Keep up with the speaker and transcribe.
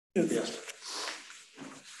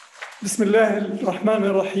Bismillah ar-Rahman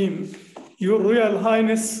ar-Rahim. Your Royal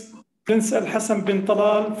Highness, Prince Al-Hassan bin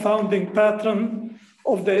Talal, founding patron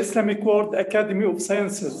of the Islamic World Academy of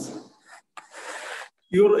Sciences.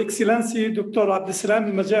 Your Excellency, Dr.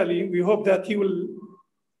 Salam Majali, we hope that he will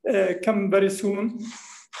come very soon.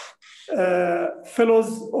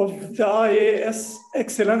 Fellows of the IAS,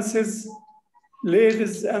 Excellencies,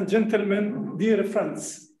 ladies and gentlemen, dear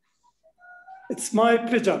friends. It's my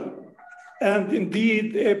pleasure and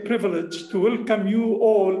indeed a privilege to welcome you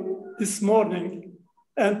all this morning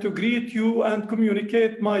and to greet you and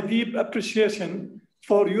communicate my deep appreciation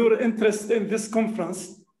for your interest in this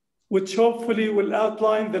conference, which hopefully will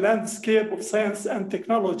outline the landscape of science and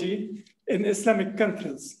technology in Islamic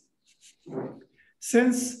countries.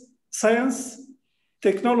 Since science,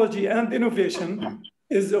 technology, and innovation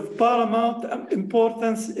is of paramount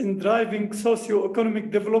importance in driving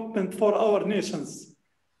socio-economic development for our nations.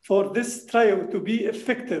 For this trio to be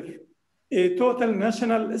effective, a total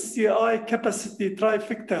national STI capacity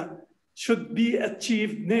trifecta should be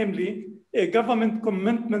achieved, namely a government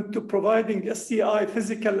commitment to providing STI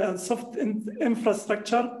physical and soft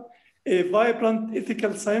infrastructure, a vibrant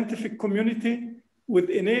ethical scientific community with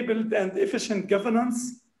enabled and efficient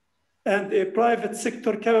governance, and a private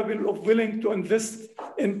sector capable of willing to invest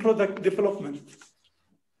in product development.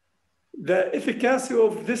 The efficacy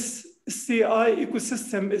of this STI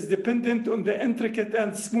ecosystem is dependent on the intricate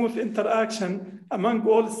and smooth interaction among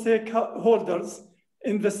all stakeholders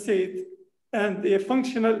in the state and a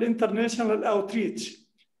functional international outreach,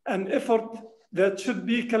 an effort that should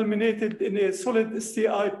be culminated in a solid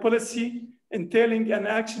STI policy entailing an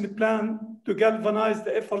action plan to galvanize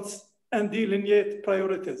the efforts and delineate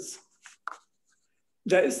priorities.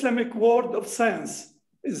 The Islamic World of Science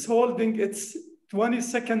is holding its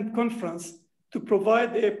 22nd conference to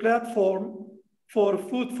provide a platform for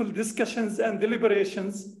fruitful discussions and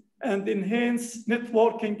deliberations and enhance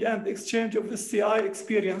networking and exchange of STI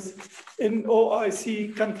experience in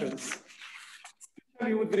OIC countries,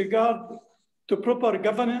 especially with regard to proper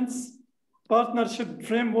governance, partnership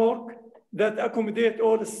framework that accommodate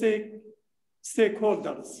all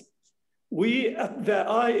stakeholders. We at the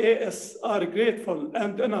IAS are grateful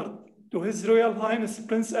and honored to His Royal Highness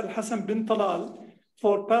Prince Al-Hassan bin Talal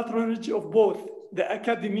for patronage of both the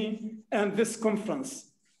Academy and this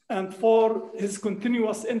conference, and for his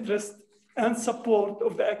continuous interest and support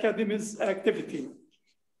of the Academy's activity.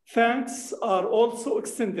 Thanks are also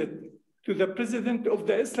extended to the President of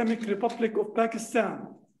the Islamic Republic of Pakistan,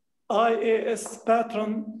 IAS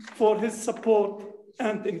Patron, for his support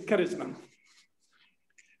and encouragement.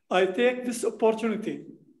 I take this opportunity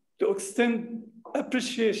to extend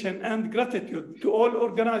appreciation and gratitude to all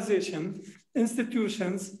organizations,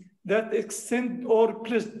 institutions that extend or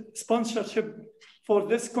pledge sponsorship for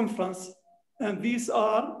this conference, and these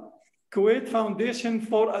are Kuwait Foundation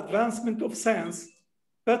for Advancement of Science,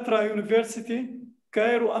 Petra University,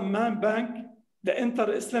 Cairo Amman Bank, the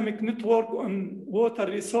Inter-Islamic Network on Water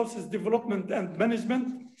Resources Development and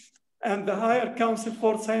Management, and the Higher Council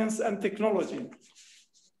for Science and Technology.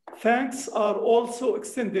 Thanks are also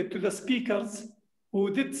extended to the speakers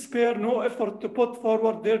who did spare no effort to put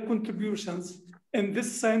forward their contributions in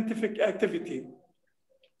this scientific activity.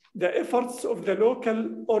 The efforts of the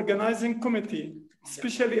local organizing committee,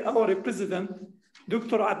 especially our president,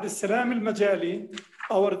 Dr. Salam Majali,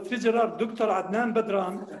 our treasurer, Dr. Adnan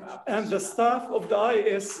Badran, and the staff of the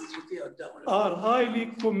IAS are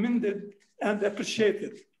highly commended and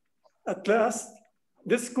appreciated. At last,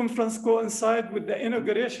 this conference coincides with the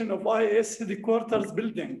inauguration of IAS headquarters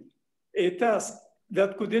building, a task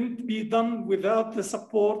that couldn't be done without the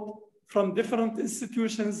support from different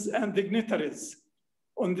institutions and dignitaries.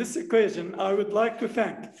 On this occasion, I would like to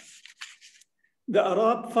thank the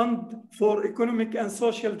Arab Fund for Economic and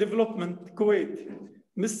Social Development, Kuwait,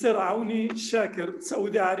 Mr. Aouni Shakir,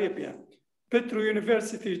 Saudi Arabia, Patron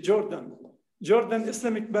University, Jordan, Jordan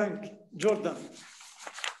Islamic Bank, Jordan,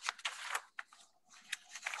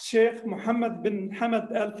 Sheikh Mohammed bin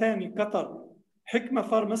Hamad Al Thani, Qatar, Hikma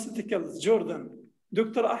Pharmaceuticals, Jordan,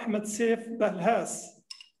 Dr. Ahmed Saif Balhas,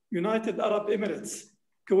 United Arab Emirates,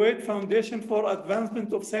 Kuwait Foundation for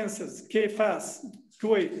Advancement of Sciences, KFAS,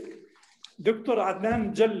 Kuwait, Dr.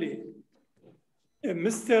 Adnan Jalli,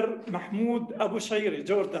 Mr. Mahmoud Abu Shairi,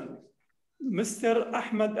 Jordan, Mr.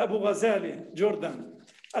 Ahmed Abu Ghazali, Jordan,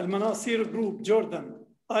 Al-Manasir Group, Jordan,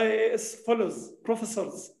 IAS Fellows,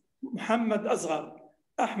 Professors, Muhammad Azghar,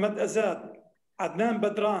 Ahmed Azad, Adnan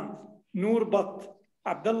Badran, Noor Bat,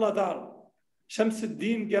 Abdullah Dar,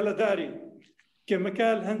 Shamsuddin Galadari,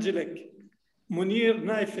 Kemakal Hanjilik, Munir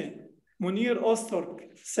Naife, Munir Ostork,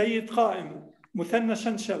 Sayyid Qaim, Muthanna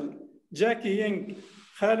Shanshal, Jackie Ying,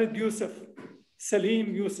 Khalid Yusuf,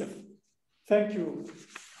 Salim Yusuf. Thank you.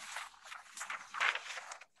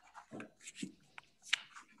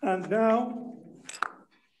 And now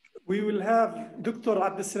we will have Dr.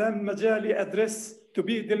 Salam Majali address to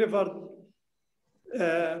be delivered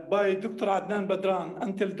by Dr. Adnan Badran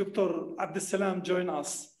until Dr. Salam join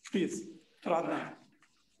us. Please, Dr. Adnan.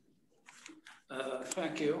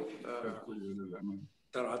 Thank you,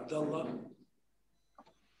 Dr. Abdullah.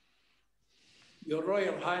 Your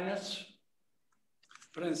Royal Highness,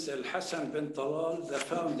 Prince El-Hassan bin Talal, the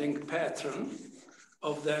founding patron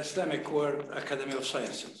of the Islamic World Academy of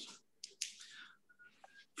Sciences.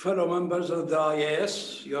 Fellow members of the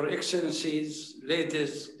IAS, Your Excellencies,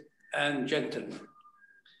 ladies and gentlemen,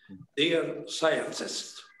 dear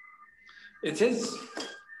scientists, it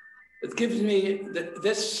gives me that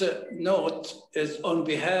this note is on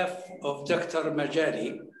behalf of Dr.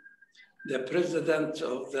 Majali, the president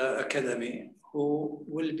of the Academy, who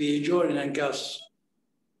will be joining us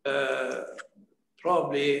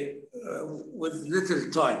probably with little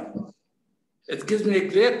time. It gives me a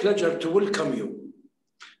great pleasure to welcome you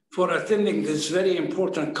for attending this very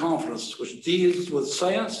important conference, which deals with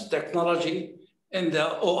science, technology in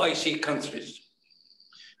the OIC countries.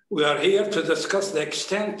 We are here to discuss the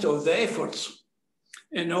extent of the efforts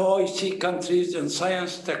in OIC countries in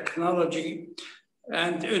science, technology,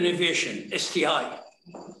 and innovation, STI,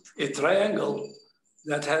 a triangle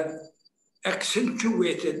that had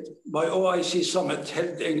accentuated by OIC summit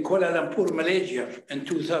held in Kuala Lumpur, Malaysia in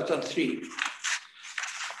 2003.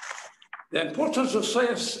 The importance of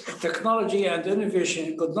science, technology, and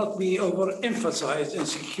innovation could not be overemphasized in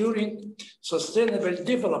securing sustainable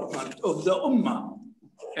development of the Ummah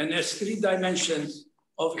in its three dimensions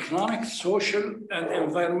of economic, social, and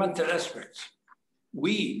environmental aspects.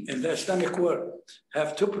 We in the Islamic world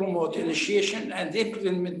have to promote initiation and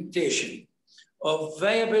implementation of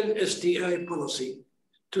viable STI policy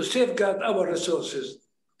to safeguard our resources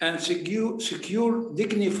and secure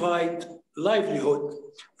dignified livelihood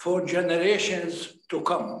for generations to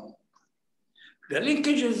come. The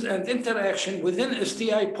linkages and interaction within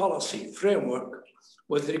STI policy framework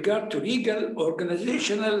with regard to legal,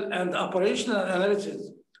 organizational, and operational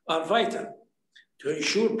analysis are vital to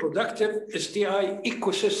ensure productive STI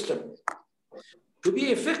ecosystem. To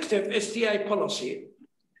be effective, STI policy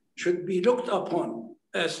should be looked upon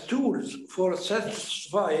as tools for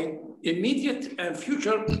satisfying immediate and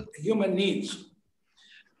future human needs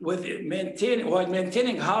while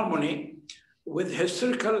maintaining harmony with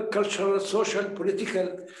historical, cultural, social,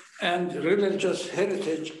 political, and religious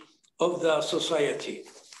heritage of the society.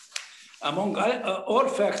 Among all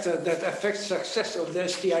factors that affect success of the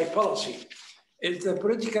STI policy is the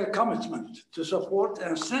political commitment to support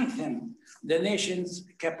and strengthen the nation's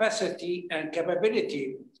capacity and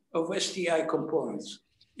capability of STI components,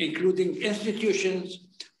 including institutions,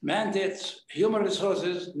 mandates, human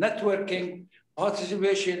resources, networking,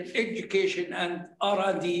 participation, education, and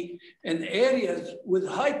R&D in areas with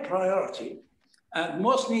high priority and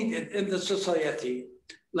most needed in the society,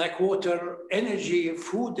 like water, energy,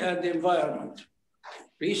 food, and environment.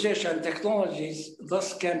 Research and technologies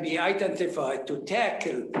thus can be identified to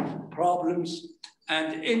tackle problems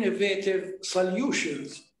and innovative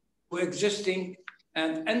solutions to existing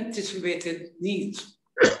and anticipated needs.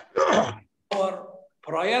 Our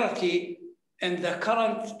priority in the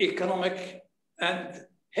current economic and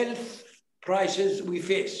health crisis we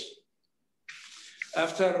face.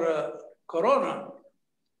 After Corona,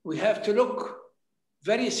 we have to look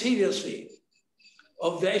very seriously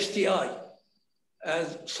of the STI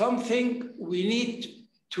as something we need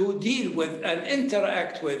to deal with and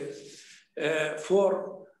interact with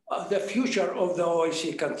for the future of the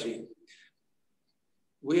OIC country.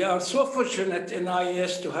 We are so fortunate in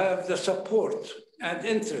IAS to have the support and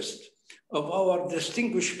interest of our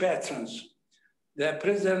distinguished patrons, the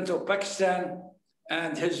President of Pakistan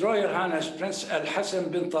and His Royal Highness Prince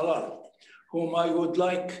El-Hassan bin Talal, whom I would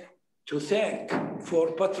like to thank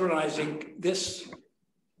for patronizing this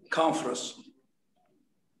conference.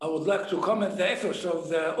 I would like to commend the efforts of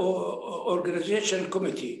the organization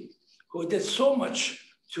committee, who did so much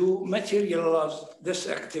to materialize this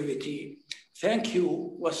activity. Thank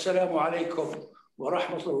you. Wassalamu alaikum wa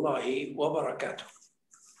rahmatullahi wa barakatuh.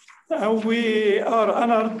 We are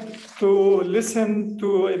honored to listen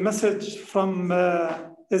to a message from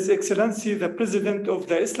His Excellency, the President of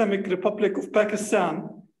the Islamic Republic of Pakistan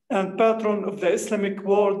and Patron of the Islamic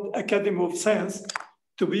World Academy of Science,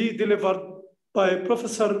 to be delivered by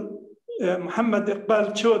Professor Muhammad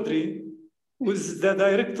Iqbal Chaudhry, who is the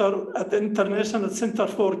Director at the International Center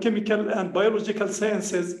for Chemical and Biological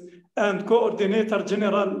Sciences and Coordinator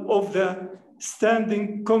General of the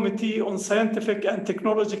Standing Committee on Scientific and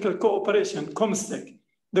Technological Cooperation, COMSTEC.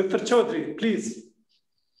 Dr. Chaudhry, please.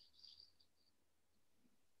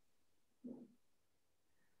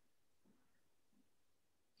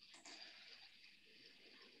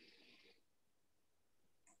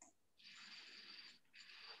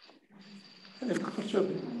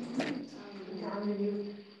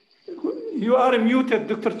 You are muted,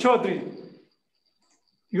 Dr. Chaudhry.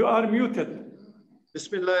 You are muted.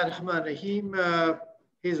 Bismillah ar-Rahman ar-Rahim.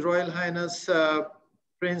 His Royal Highness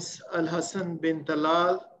Prince Al-Hassan bin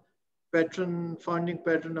Talal, founding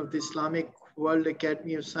patron of the Islamic World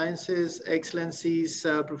Academy of Sciences, Excellencies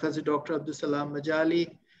Professor Dr. Salam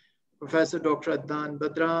Majali, Professor Dr. Adnan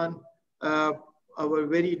Badran, our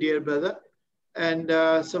very dear brother, and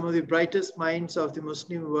some of the brightest minds of the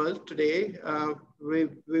Muslim world today.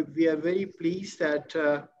 We are very pleased that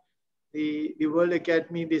the World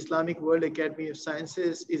Academy, the Islamic World Academy of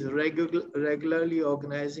Sciences is regularly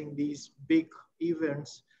organizing these big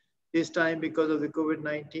events. This time, because of the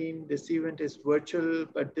COVID-19, this event is virtual,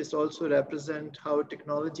 but this also represents how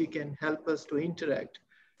technology can help us to interact.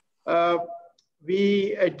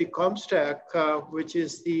 We at the COMSTAC, which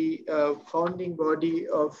is the founding body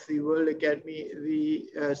of the World Academy, the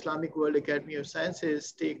Islamic World Academy of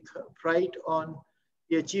Sciences, take pride on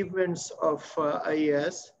the achievements of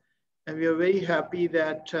IAS. And we are very happy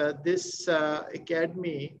that this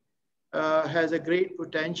academy has a great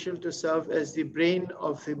potential to serve as the brain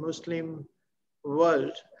of the Muslim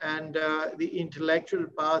world, and the intellectual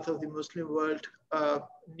path of the Muslim world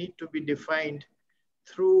need to be defined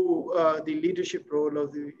through the leadership role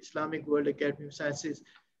of the Islamic World Academy of Sciences.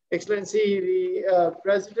 Excellency, the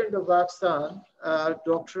President of Pakistan,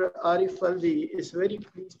 Dr. Arif Alvi, is very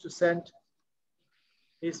pleased to send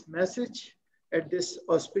his message at this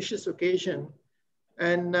auspicious occasion.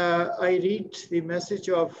 And I read the message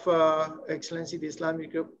of Excellency,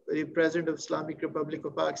 the President of Islamic Republic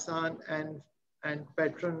of Pakistan and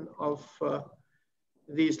Patron of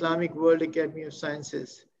the Islamic World Academy of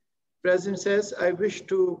Sciences. President says, I wish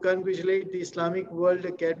to congratulate the Islamic World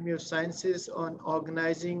Academy of Sciences on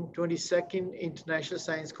organizing 22nd International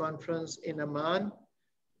Science Conference in Amman,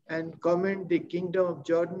 and commend the Kingdom of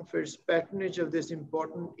Jordan for its patronage of this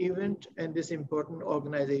important event and this important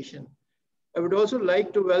organization. I would also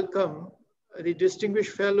like to welcome the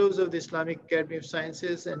distinguished fellows of the Islamic Academy of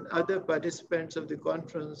Sciences and other participants of the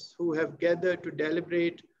conference who have gathered to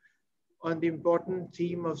deliberate on the important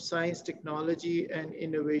theme of science, technology, and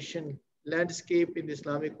innovation landscape in the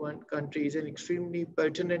Islamic countries, an extremely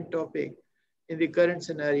pertinent topic in the current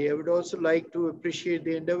scenario. I would also like to appreciate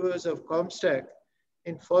the endeavors of COMSTAC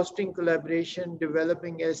in fostering collaboration,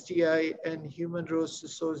 developing STI and human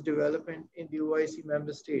resource development in the OIC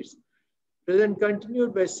member states. President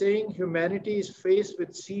continued by saying humanity is faced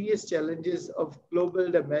with serious challenges of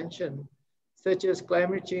global dimension, such as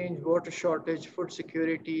climate change, water shortage, food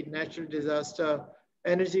security, natural disaster,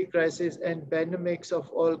 energy crisis, and pandemics of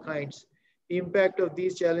all kinds. The impact of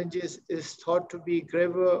these challenges is thought to be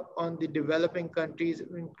graver on the developing countries,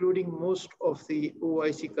 including most of the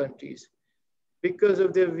OIC countries. Because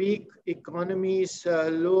of their weak economies,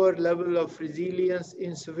 lower level of resilience,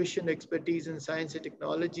 insufficient expertise in science and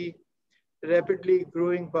technology, rapidly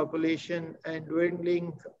growing population, and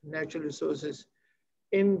dwindling natural resources.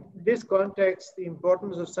 In this context, the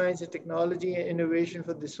importance of science and technology and innovation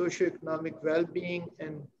for the socio-economic well-being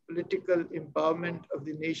and political empowerment of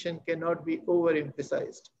the nation cannot be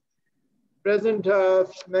overemphasized. President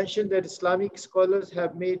mentioned that Islamic scholars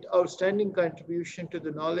have made outstanding contribution to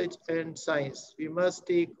the knowledge and science. We must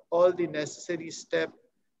take all the necessary steps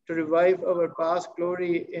to revive our past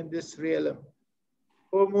glory in this realm.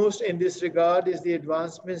 Foremost in this regard is the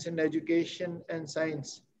advancements in education and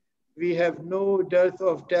science. We have no dearth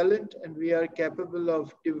of talent, and we are capable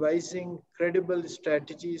of devising credible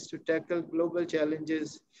strategies to tackle global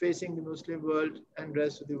challenges facing the Muslim world and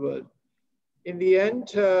rest of the world. In the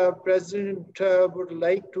end, President would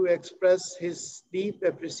like to express his deep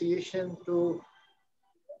appreciation to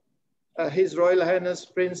His Royal Highness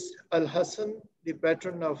Prince Al-Hassan, the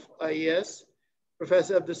patron of IAS,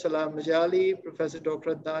 Professor Abdul Salam Majali, Professor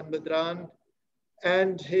Dr. Adnan Badran,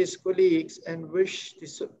 and his colleagues, and wish the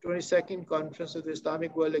 22nd Conference of the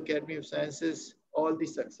Islamic World Academy of Sciences all the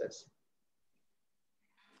success.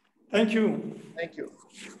 Thank you. Thank you.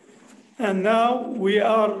 And now we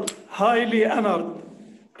are highly honored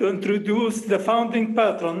to introduce the founding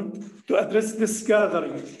patron to address this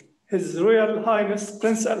gathering, His Royal Highness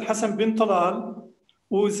Prince Al-Hassan bin Talal,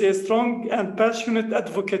 who is a strong and passionate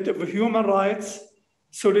advocate of human rights,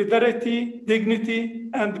 solidarity, dignity,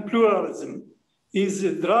 and pluralism. He is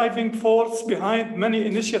the driving force behind many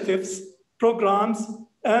initiatives, programs,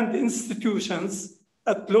 and institutions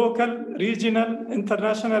at local, regional,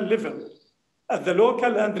 international level. At the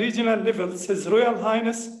local and regional levels, His Royal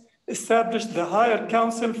Highness established the Higher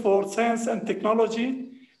Council for Science and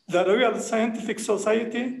Technology, the Royal Scientific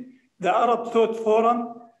Society, the Arab Thought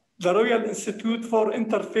Forum, the Royal Institute for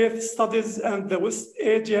Interfaith Studies, and the West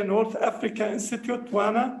Asia North Africa Institute,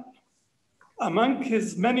 WANA. Among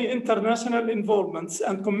his many international involvements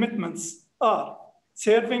and commitments are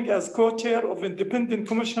serving as co-chair of Independent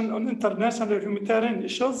Commission on International Humanitarian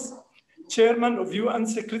Issues, chairman of UN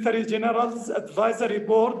Secretary General's Advisory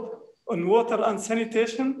Board on Water and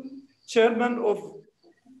Sanitation, chairman of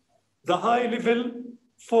the High-Level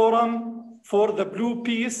Forum for the Blue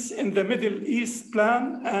Peace in the Middle East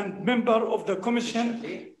Plan, and member of the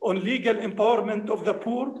Commission on Legal Empowerment of the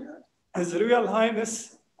Poor. His Royal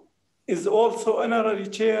Highness is also honorary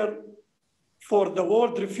chair for the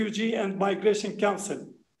World Refugee and Migration Council.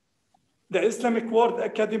 The Islamic World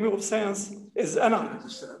Academy of Science is honored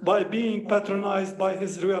by being patronized by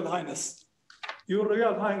His Royal Highness. Your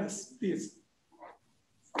Royal Highness, please.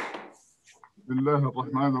 Bismillah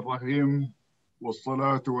ar-Rahman ar-Rahim.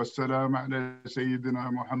 والصلاة والسلام على سيدنا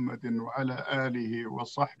محمد وعلى آله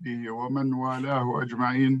وصحبه ومن والاه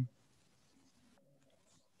أجمعين.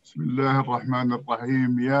 بسم الله الرحمن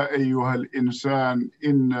الرحيم. يا أيها الإنسان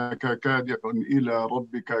إنك كادح إلى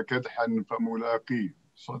ربك كدحا فملاقيه.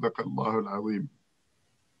 صدق الله العظيم.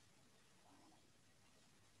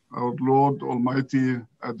 Our Lord Almighty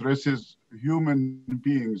addresses human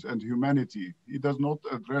beings and humanity. He does not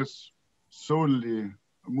address solely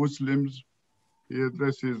Muslims. He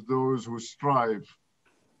addresses those who strive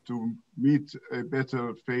to meet a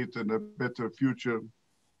better fate and a better future.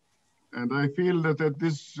 And I feel that at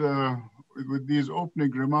this, with these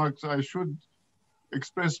opening remarks, I should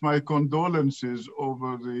express my condolences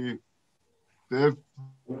over the death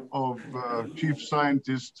of Chief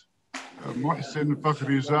Scientist Mohsen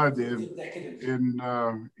Fakhrizadeh in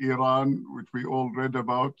Iran, which we all read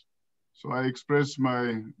about. So I express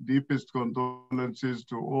my deepest condolences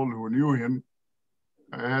to all who knew him.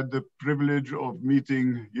 I had the privilege of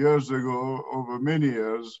meeting years ago, over many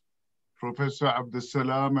years, Professor Abdel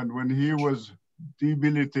Salam, and when he was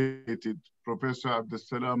debilitated, Professor Abdel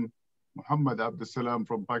Salam, Muhammad Abdel Salam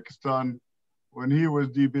from Pakistan, when he was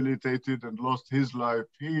debilitated and lost his life,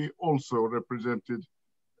 he also represented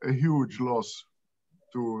a huge loss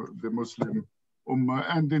to the Muslim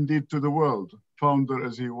Ummah and indeed to the world, founder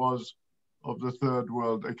as he was of the Third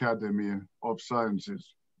World Academy of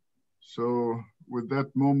Sciences. So with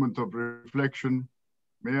that moment of reflection,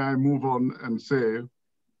 may I move on and say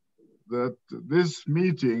that this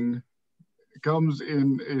meeting comes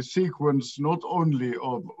in a sequence not only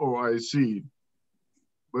of OIC,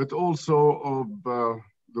 but also of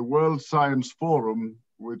the World Science Forum,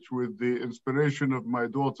 which with the inspiration of my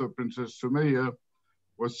daughter, Princess Sumaya,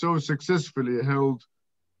 was so successfully held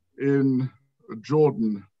in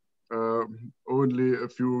Jordan only a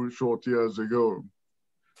few short years ago.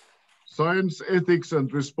 Science, Ethics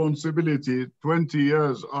and Responsibility, 20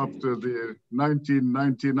 years after the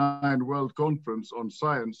 1999 World Conference on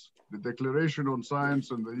Science, the Declaration on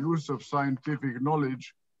Science and the Use of Scientific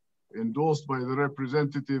Knowledge, endorsed by the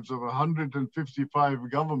representatives of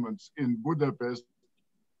 155 governments in Budapest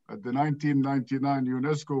at the 1999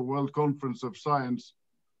 UNESCO World Conference of Science,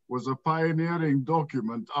 was a pioneering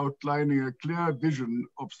document outlining a clear vision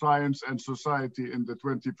of science and society in the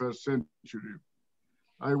 21st century.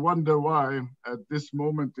 I wonder why, at this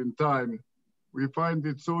moment in time, we find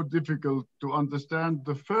it so difficult to understand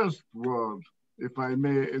the first word, if I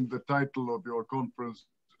may, in the title of your conference,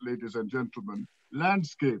 ladies and gentlemen,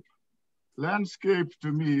 landscape. Landscape,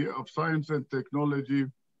 to me, of science and technology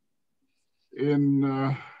in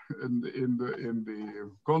the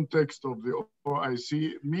context of the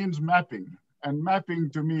OIC means mapping. And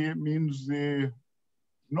mapping, to me, means the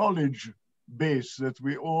knowledge base that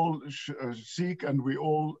we all seek and we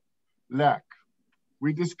all lack.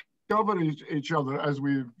 We discover each other, as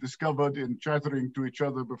we discovered in chattering to each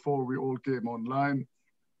other before we all came online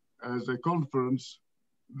as a conference,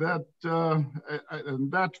 that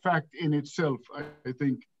and that fact in itself, I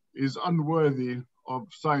think, is unworthy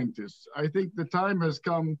of scientists. I think the time has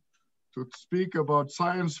come to speak about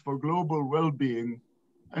science for global well-being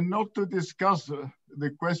and not to discuss the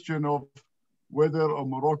question of whether a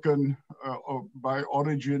Moroccan by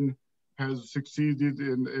origin has succeeded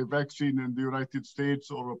in a vaccine in the United States,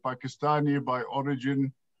 or a Pakistani by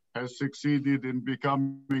origin has succeeded in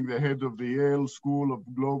becoming the head of the Yale School of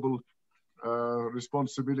Global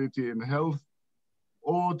Responsibility in Health,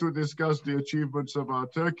 or to discuss the achievements of our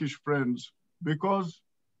Turkish friends because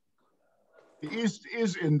the East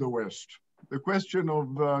is in the West. The question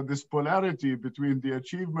of this polarity between the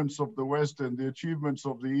achievements of the West and the achievements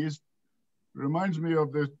of the East reminds me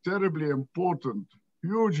of the terribly important,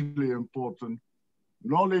 hugely important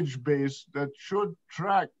knowledge base that should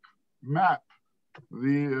map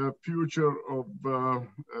the future of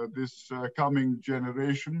this coming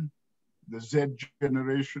generation, the Z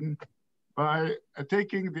generation, by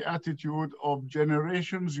taking the attitude of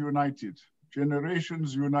generations united,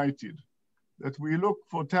 that we look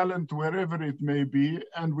for talent wherever it may be,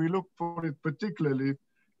 and we look for it particularly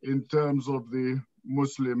in terms of the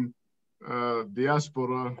Muslim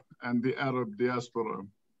diaspora and the Arab diaspora.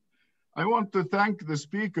 I want to thank the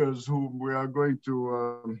speakers whom we are going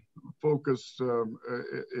to focus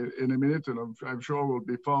in a minute, and I'm sure will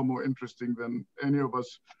be far more interesting than any of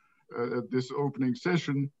us at this opening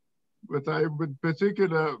session. But I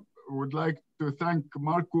would like to thank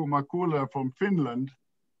Markku Makula from Finland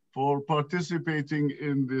for participating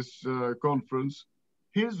in this conference.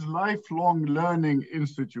 His Lifelong Learning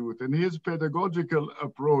Institute and his pedagogical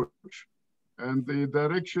approach and the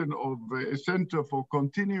direction of a Center for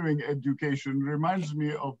Continuing Education reminds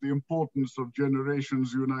me of the importance of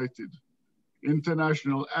Generations United.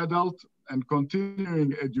 International adult and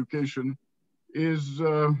continuing education is,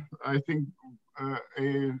 I think,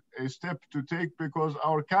 a step to take, because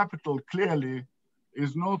our capital clearly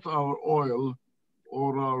is not our oil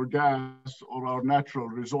or our gas or our natural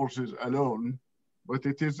resources alone, but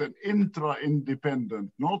it is an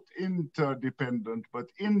intra-independent, not interdependent, but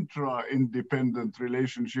intra-independent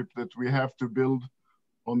relationship that we have to build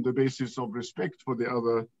on the basis of respect for the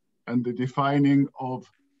other and the defining of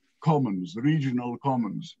commons, regional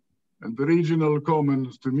commons. And the regional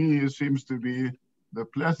commons, to me, seems to be the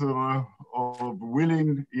plethora of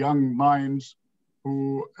willing young minds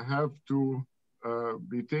who have to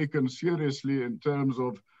be taken seriously in terms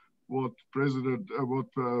of what Professor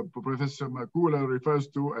Makula refers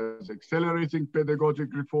to as accelerating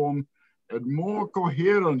pedagogic reform and more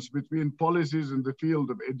coherence between policies in the field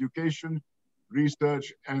of education,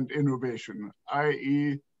 research, and innovation,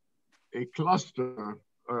 i.e. a cluster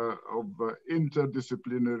of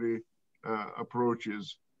interdisciplinary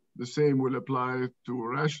approaches. The same will apply to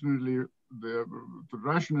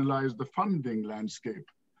rationalize the funding landscape.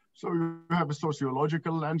 So you have a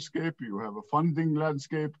sociological landscape, you have a funding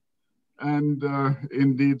landscape, and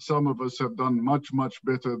indeed some of us have done much, much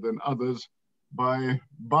better than others by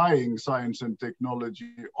buying science and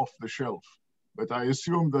technology off the shelf. But I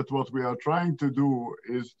assume that what we are trying to do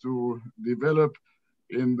is to develop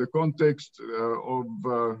in the context of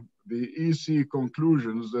the EC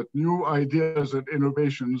conclusions that new ideas and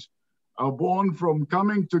innovations are born from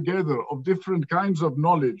coming together of different kinds of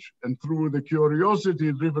knowledge and through the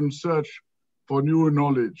curiosity-driven search for new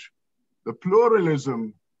knowledge. The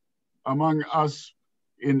pluralism among us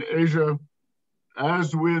in Asia,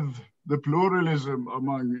 as with the pluralism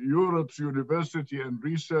among Europe's university and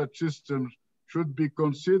research systems, should be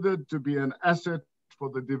considered to be an asset for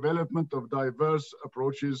the development of diverse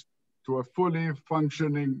approaches to a fully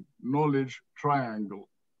functioning knowledge triangle.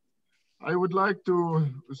 I would like to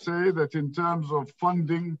say that in terms of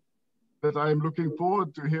funding, that I'm looking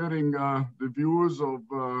forward to hearing the views of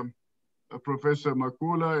Professor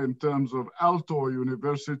Makula in terms of Aalto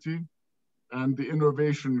University and the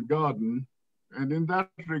Innovation Garden. And in that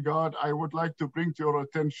regard, I would like to bring to your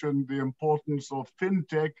attention the importance of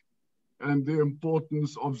fintech and the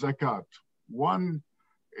importance of zakat. One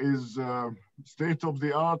is state of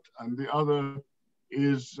the art, and the other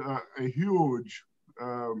is a huge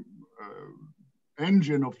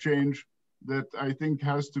engine of change that I think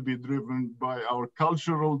has to be driven by our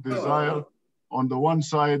cultural desire on the one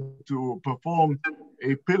side to perform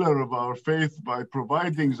a pillar of our faith by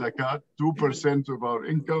providing zakat, 2% of our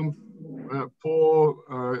income, for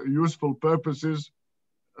useful purposes,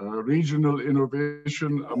 regional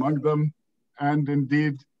innovation among them, and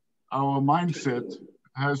indeed our mindset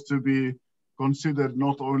has to be considered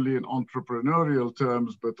not only in entrepreneurial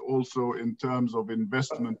terms, but also in terms of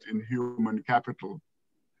investment in human capital.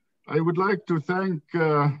 I would like to thank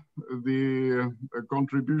the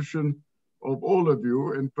contribution of all of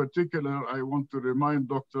you. In particular, I want to remind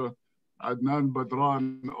Dr. Adnan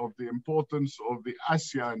Badran of the importance of the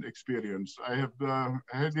ASEAN experience. I have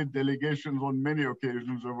headed delegations on many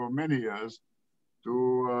occasions over many years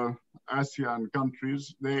to ASEAN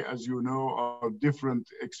countries. They, as you know, are different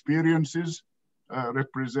experiences,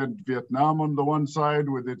 represent Vietnam on the one side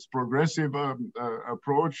with its progressive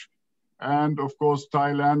approach, and of course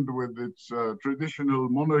Thailand with its traditional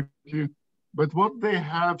monarchy. But what they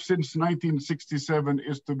have since 1967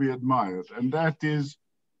 is to be admired, and that is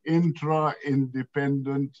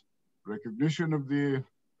intra-independent recognition of the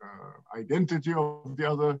identity of the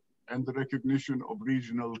other and the recognition of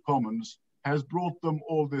regional commons has brought them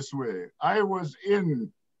all this way. I was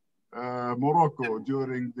in Morocco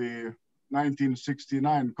during the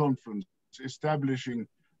 1969 conference establishing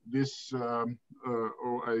this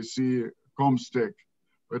OIC ComStec.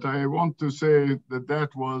 But I want to say that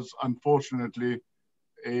that was unfortunately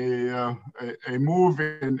a move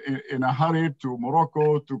in a hurry to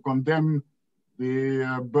Morocco to condemn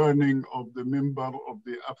the burning of the Mimbar of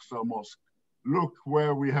the Aqsa Mosque. Look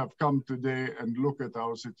where we have come today and look at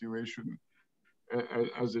our situation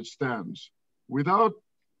as it stands. Without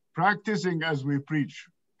practicing as we preach,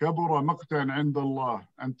 كبر مقتا عند الله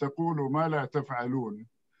أن تقولوا ما لا تفعلون.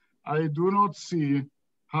 I do not see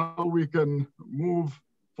how we can move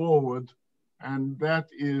forward, and that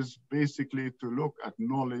is basically to look at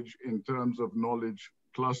knowledge in terms of knowledge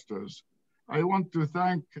clusters. I want to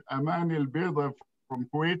thank Amani Al-Beda from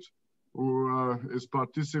Kuwait, who is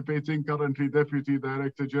participating, currently Deputy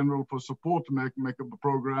Director General for Support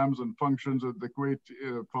Programs and Functions at the Kuwait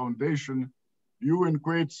Foundation. You in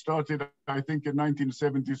Kuwait started, I think, in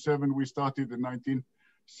 1977. We started in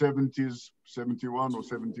 1970s, 71 or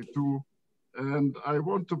 72. And I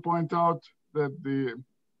want to point out that the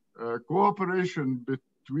cooperation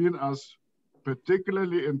between us,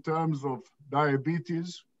 particularly in terms of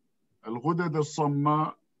diabetes, al-ghudad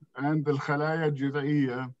al-samma, and al-khalaya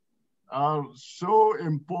al-jid'iyya, are so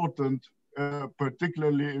important,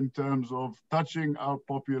 particularly in terms of touching our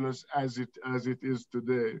populace as it is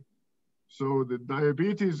today. So the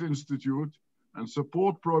Diabetes Institute and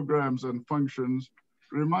support programs and functions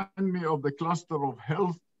remind me of the cluster of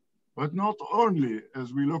health, but not only.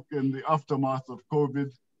 As we look in the aftermath of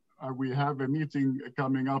COVID, we have a meeting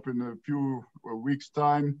coming up in a few weeks'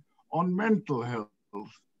 time on mental health,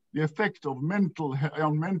 the effect of mental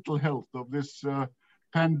health of this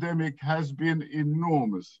pandemic has been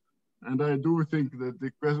enormous. And I do think that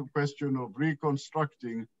the question of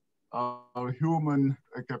reconstructing our human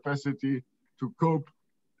capacity to cope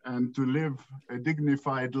and to live a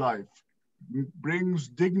dignified life brings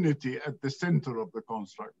dignity at the center of the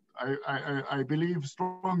construct. I believe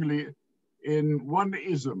strongly in one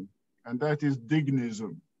ism, and that is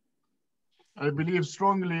dignism. I believe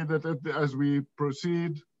strongly that as we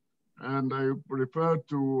proceed, and I refer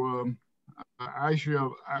to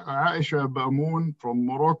Aisha Bamoun from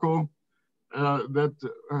Morocco, that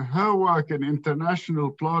her work in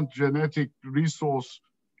international plant genetic resource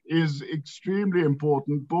is extremely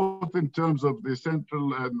important, both in terms of the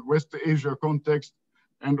Central and West Asia context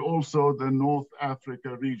and also the North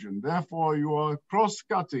Africa region. Therefore, you are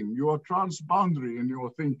cross-cutting, you are transboundary in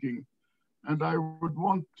your thinking. And I would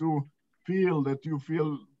want to feel that you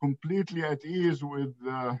feel completely at ease with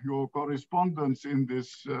your correspondence in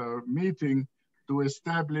this meeting to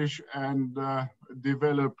establish and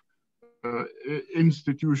develop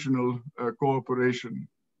institutional cooperation.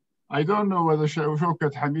 I don't know whether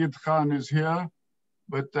Shaukat Hamid Khan is here,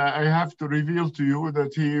 but I have to reveal to you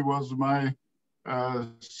that he was my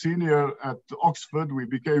senior at Oxford. We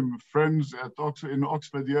became friends at in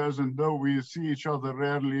Oxford years, and though we see each other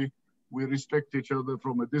rarely, we respect each other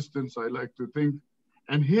from a distance, I like to think.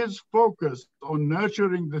 And his focus on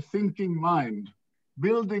nurturing the thinking mind,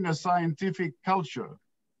 building a scientific culture,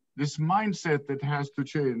 this mindset that has to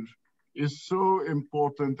change, is so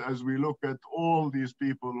important as we look at all these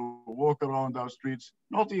people who walk around our streets,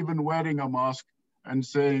 not even wearing a mask and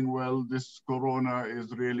saying, well, this corona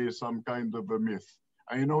is really some kind of a myth.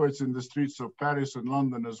 I know it's in the streets of Paris and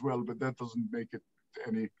London as well, but that doesn't make it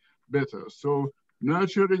any better. So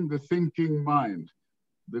nurturing the thinking mind,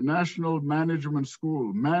 the National Management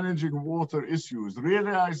School, managing water issues,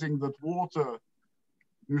 realizing that water,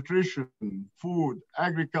 nutrition, food,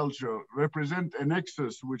 agriculture represent a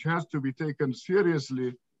nexus which has to be taken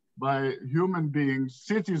seriously by human beings,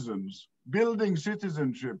 citizens, building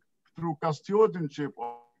citizenship through custodianship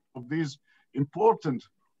of these important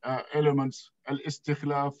elements.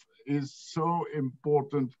 Al-istikhlaf is so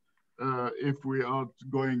important if we are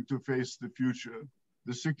going to face the future.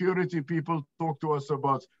 The security people talk to us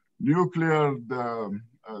about nuclear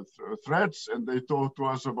threats, and they talk to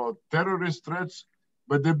us about terrorist threats.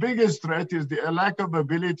 But the biggest threat is the lack of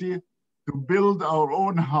ability to build our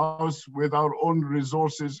own house with our own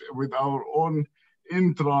resources, with our own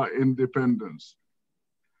intra-independence.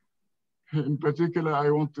 In particular, I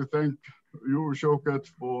want to thank you, Shaukat,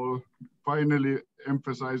 for finally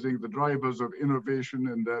emphasizing the drivers of innovation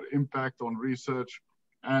and their impact on research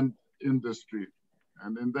and industry.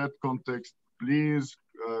 And in that context, please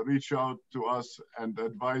reach out to us and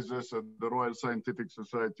advise us at the Royal Scientific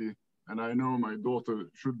Society And I know my daughter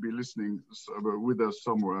should be listening with us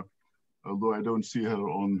somewhere, although I don't see her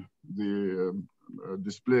on the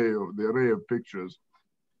display of the array of pictures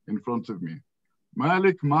in front of me.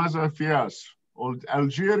 Malik Maza Fias,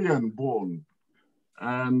 Algerian born,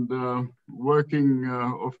 and working,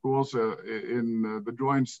 of course, in the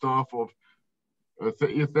joint staff of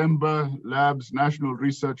Ithemba Labs National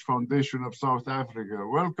Research Foundation of South Africa.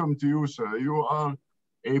 Welcome to you, sir. You are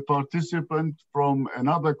a participant from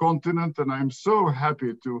another continent, and I'm so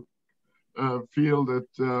happy to feel that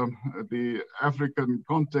the African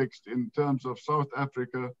context in terms of South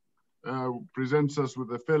Africa presents us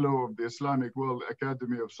with a fellow of the Islamic World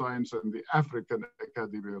Academy of Science and the African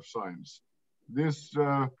Academy of Science. This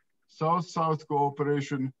South-South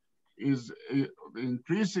cooperation is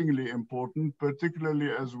increasingly important, particularly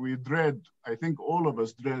as we dread, I think all of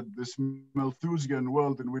us dread, this Malthusian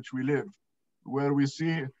world in which we live, where we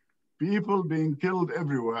see people being killed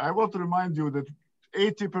everywhere. I want to remind you that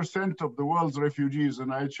 80% of the world's refugees,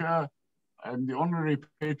 and I'm the honorary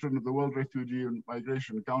patron of the World Refugee and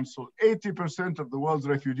Migration Council, 80% of the world's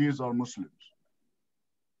refugees are Muslims.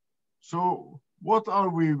 So what are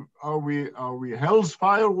we? Are we hell's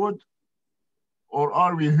firewood? Or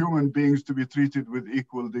are we human beings to be treated with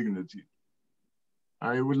equal dignity?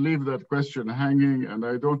 I will leave that question hanging, and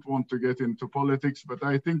I don't want to get into politics, but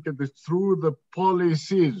I think it is through the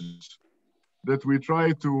policies that we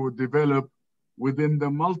try to develop within the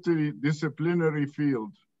multidisciplinary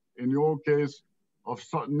field, in your case, of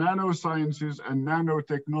nanosciences and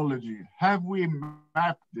nanotechnology. Have we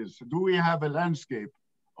mapped this? Do we have a landscape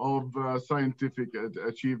of scientific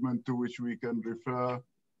achievement to which we can refer?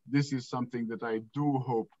 This is something that I do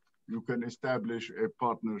hope you can establish a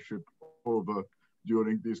partnership over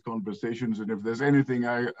during these conversations. And if there's anything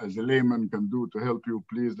I, as a layman, can do to help you,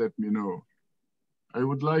 please let me know. I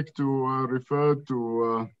would like to refer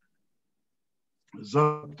to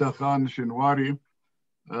Zabta Khan Shinwari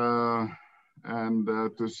and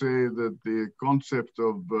to say that the concept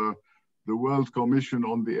of the World Commission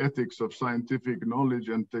on the Ethics of Scientific Knowledge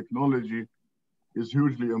and Technology is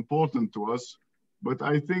hugely important to us. But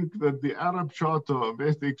I think that the Arab Charter of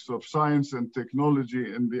Ethics of Science and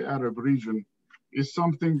Technology in the Arab region is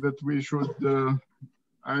something that we should,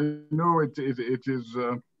 I know it is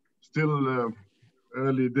still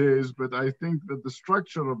early days, but I think that the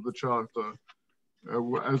structure of the Charter,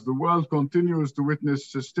 as the world continues to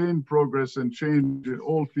witness sustained progress and change in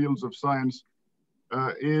all fields of science,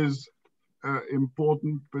 is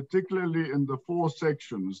important, particularly in the 4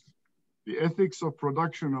 sections: the ethics of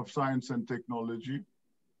production of science and technology,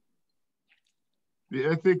 the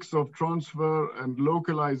ethics of transfer and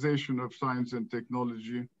localization of science and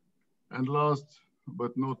technology, and last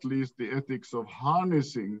but not least, the ethics of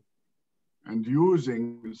harnessing and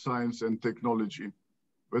using science and technology.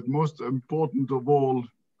 But most important of all,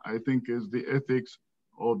 I think, is the ethics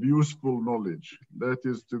of useful knowledge. That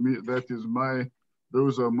is, to me,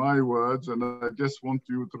 those are my words, and I just want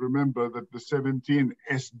you to remember that the 17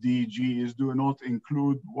 SDGs do not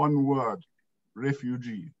include one word,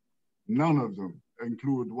 refugee. None of them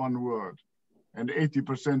include one word. And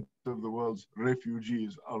 80% of the world's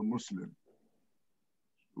refugees are Muslim.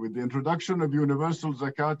 With the introduction of universal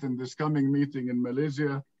zakat in this coming meeting in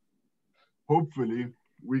Malaysia, hopefully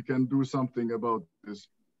we can do something about this.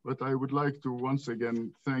 But I would like to once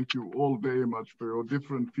again thank you all very much for your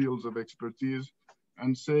different fields of expertise,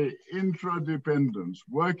 and say interdependence,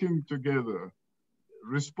 working together,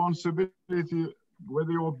 responsibility,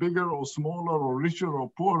 whether you're bigger or smaller or richer or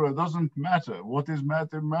poorer, doesn't matter. What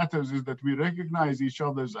matters is that we recognize each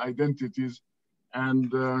other's identities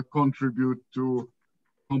and contribute to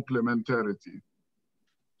complementarity.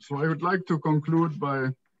 So I would like to conclude by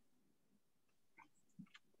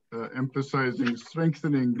emphasizing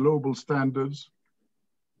strengthening global standards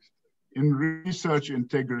in research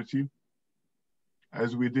integrity,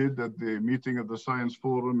 as we did at the meeting of the Science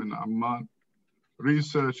Forum in Amman,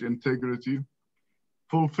 research integrity,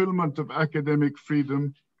 fulfillment of academic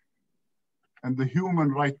freedom, and the human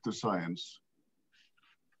right to science.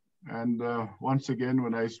 And once again,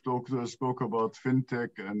 when I spoke about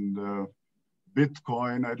fintech and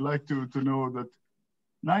Bitcoin, I'd like to know that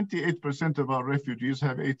 98% of our refugees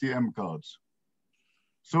have ATM cards.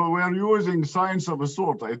 So we're using science of a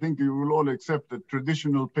sort. I think you will all accept that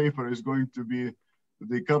traditional paper is going to be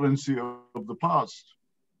the currency of the past.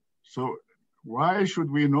 So why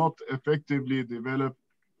should we not effectively develop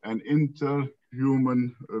an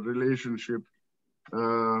interhuman relationship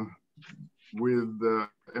with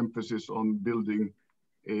emphasis on building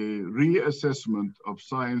a reassessment of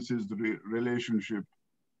science's relationship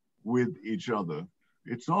with each other?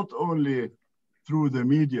 It's not only through the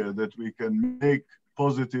media that we can make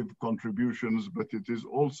positive contributions, but it is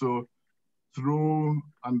also through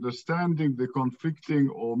understanding the conflicting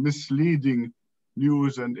or misleading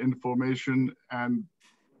news and information and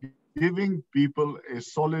giving people a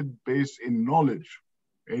solid base in knowledge,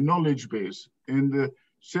 a knowledge base. In the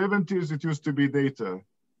 70s, it used to be data.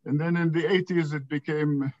 And then in the 80s, it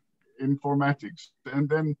became informatics. And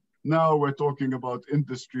then now we're talking about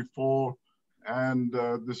Industry 4 and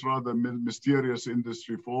this rather mysterious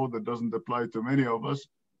Industry 4 that doesn't apply to many of us,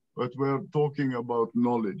 but we're talking about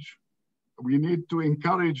knowledge. We need to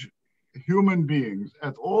encourage human beings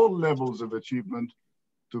at all levels of achievement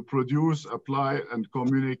to produce, apply, and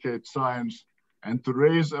communicate science, and to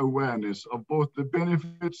raise awareness of both the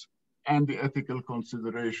benefits and the ethical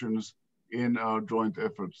considerations in our joint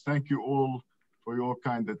efforts. Thank you all for your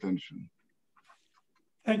kind attention.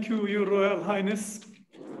 Thank you, Your Royal Highness.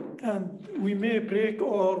 And we may break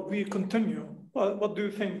or we continue. What do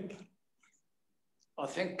you think? I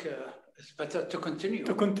think it's better to continue.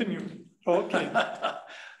 To continue, okay.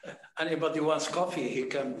 Anybody wants coffee, he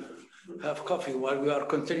can have coffee while we are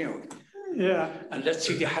continuing. Yeah. And let's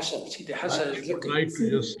see the Hassan. See the Hassan is looking. I'd like to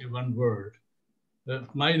just say one word.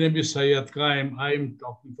 My name is Sayyid Qaim. I'm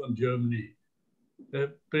talking from Germany.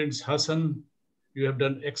 Prince Hassan, you have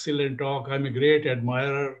done excellent talk. I'm a great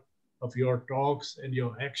admirer of your talks and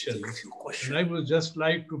your actions. And I would just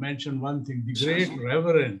like to mention one thing, the great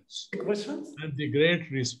reverence and the great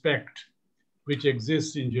respect which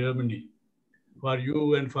exists in Germany for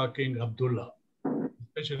you and for King Abdullah,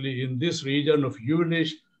 especially in this region of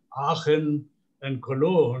Jülich, Aachen, and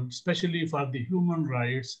Cologne, especially for the human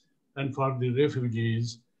rights and for the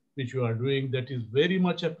refugees, which you are doing. That is very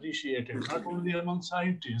much appreciated, not only among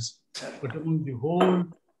scientists, but among the whole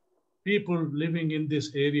people living in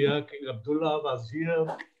this area. King Abdullah was here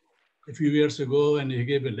a few years ago and he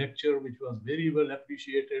gave a lecture which was very well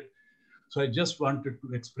appreciated. So I just wanted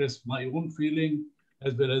to express my own feeling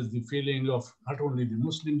as well as the feeling of not only the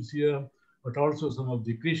Muslims here, but also some of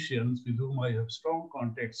the Christians with whom I have strong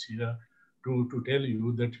contacts here to tell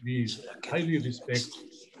you that we highly respect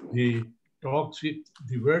the talks,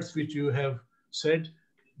 the words which you have said.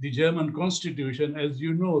 The German Constitution, as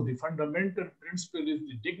you know, the fundamental principle is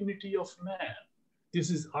the dignity of man. This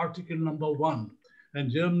is Article number 1, and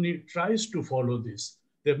Germany tries to follow this.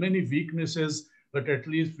 There are many weaknesses, but at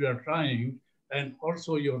least we are trying. And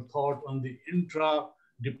also your thought on the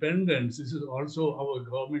intra-dependence. This is also our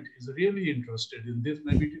government is really interested in this.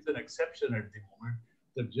 Maybe it is an exception at the moment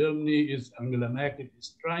that Germany is, Angela Merkel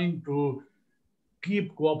is trying to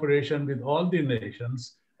keep cooperation with all the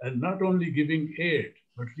nations and not only giving aid,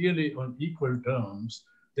 but really on equal terms,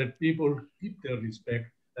 that people keep their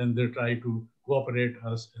respect and they try to cooperate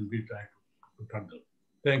us and we try to handle.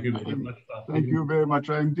 Thank you very much. Thank you very much.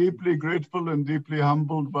 I'm deeply grateful and deeply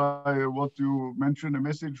humbled by what you mentioned, a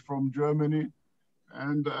message from Germany.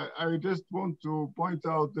 And I just want to point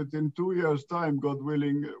out that in 2 years' time, God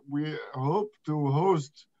willing, we hope to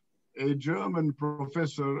host a German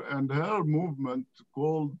professor and her movement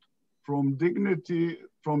called From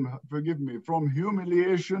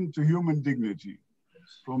Humiliation to Human Dignity.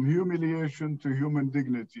 From Humiliation to Human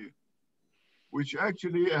Dignity, which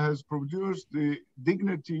actually has produced the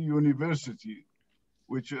Dignity University,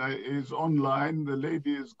 which is online. The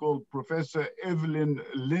lady is called Professor Evelyn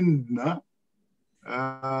Lindner,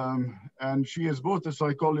 and she is both a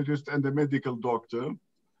psychologist and a medical doctor.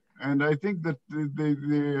 And I think that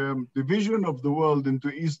the division of the world into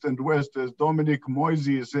East and West, as Dominic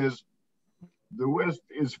Moisey says, the West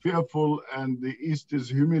is fearful and the East is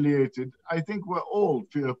humiliated. I think we're all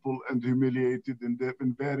fearful and humiliated in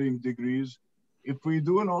varying degrees if we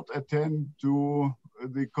do not attend to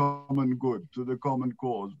the common good, to the common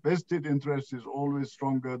cause. Vested interest is always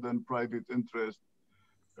stronger than private interest,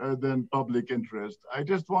 than public interest. I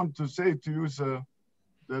just want to say to you, sir,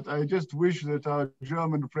 that I just wish that our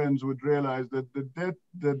German friends would realize that the debt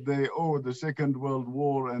that they owe the Second World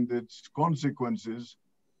War and its consequences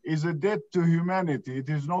is a debt to humanity. It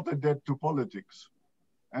is not a debt to politics.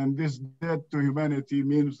 And this debt to humanity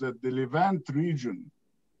means that the Levant region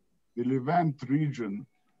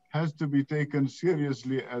has to be taken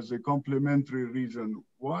seriously as a complementary region,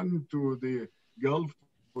 one to the Gulf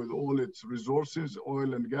with all its resources,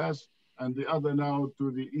 oil and gas, and the other now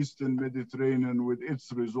to the Eastern Mediterranean with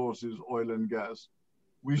its resources, oil and gas.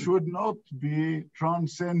 We should not be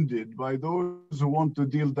transcended by those who want to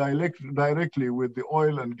deal directly with the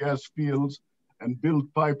oil and gas fields and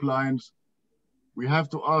build pipelines. We have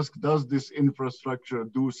to ask, does this infrastructure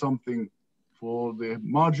do something for the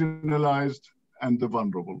marginalized and the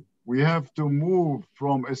vulnerable? We have to move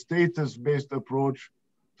from a status-based approach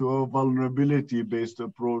to a vulnerability-based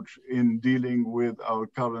approach in dealing with our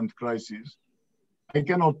current crises. I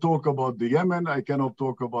cannot talk about the Yemen, I cannot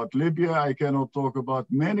talk about Libya, I cannot talk about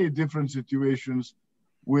many different situations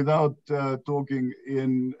without talking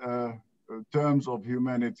in terms of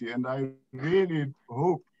humanity. And I really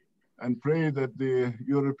hope and pray that the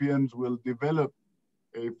Europeans will develop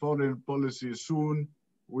a foreign policy soon,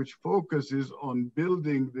 which focuses on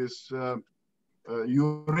building this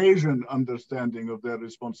Eurasian understanding of their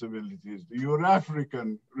responsibilities, the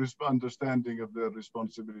Euro-African understanding of their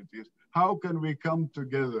responsibilities. How can we come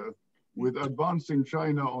together with advancing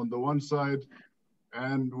China on the one side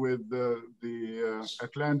and with the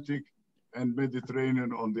Atlantic and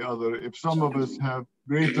Mediterranean on the other, if some of us have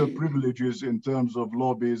greater privileges in terms of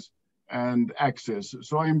lobbies and access?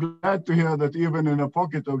 So I'm glad to hear that even in a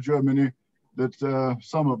pocket of Germany, that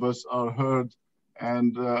some of us are heard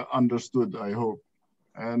and understood, I hope.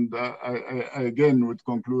 And I again would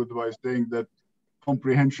conclude by saying that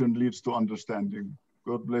comprehension leads to understanding.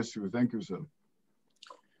 God bless you. Thank you, sir.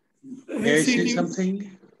 May I say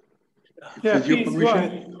something? Yeah, with your please,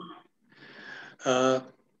 permission?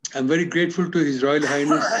 I'm very grateful to His Royal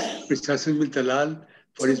Highness Prince Hassan bin Talal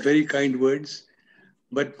for his very kind words.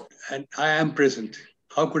 And I am present.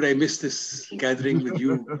 How could I miss this gathering with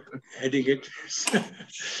you heading it?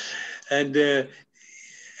 And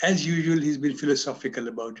as usual, he's been philosophical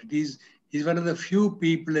about it. He's one of the few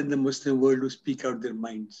people in the Muslim world who speak out their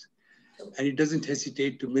minds. And he doesn't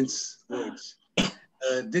hesitate to mince words.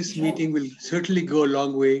 This meeting will certainly go a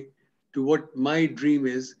long way to what my dream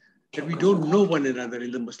is, that we don't know one another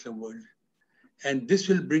in the Muslim world. And this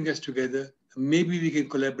will bring us together. Maybe we can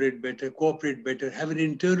collaborate better, cooperate better, have an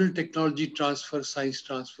internal technology transfer, science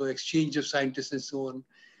transfer, exchange of scientists and so on.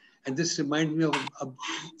 And this reminds me of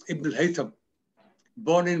Ibn al-Haytham,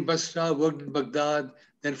 born in Basra, worked in Baghdad,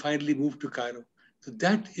 then finally moved to Cairo. So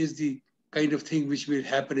that is the kind of thing which will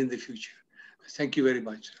happen in the future. Thank you very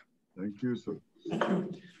much. Thank you, sir. Thank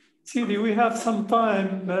you. Sidi, we have some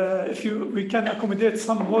time. We can accommodate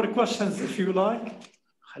some more questions if you like.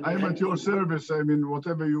 I'm at your service. I mean,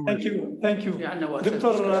 whatever you wish. Thank you. Thank you.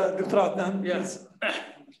 Dr. Adnan, yes.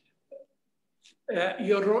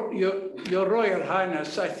 Your Royal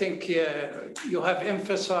Highness, I think you have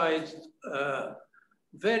emphasized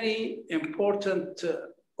very important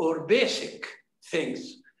or basic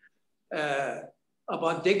things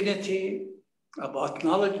about dignity, about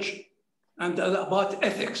knowledge, and about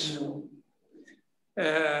ethics.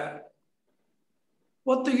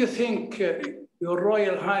 What do you think, Your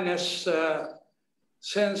Royal Highness,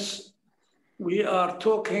 since we are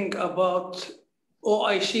talking about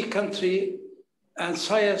OIC country and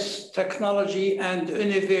science, technology, and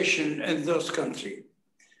innovation in those countries?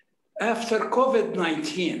 After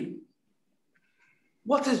COVID-19,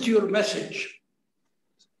 what is your message?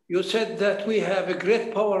 You said that we have a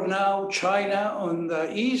great power now, China on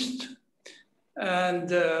the east,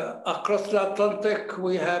 and across the Atlantic,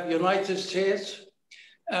 we have United States,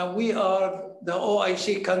 and we are the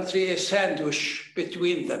OIC country, a sandwich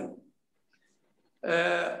between them.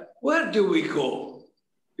 Where do we go,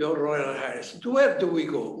 Your Royal Highness? Where do we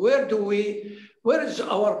go? Where is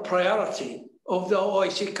our priority of the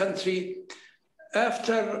OIC country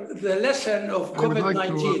after the lesson of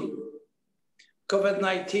COVID-19?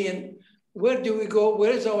 COVID-19, where do we go?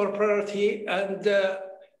 Where is our priority? And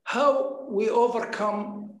how we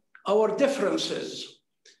overcome our differences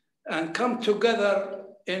and come together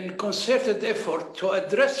in concerted effort to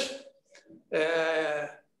address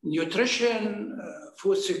nutrition,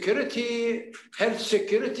 food security, health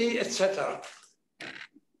security, etc.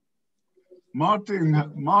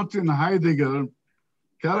 Martin Heidegger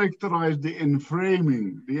characterized the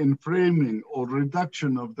enframing or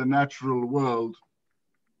reduction of the natural world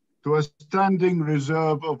to a standing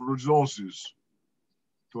reserve of resources.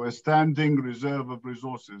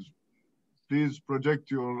 Please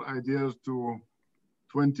project your ideas to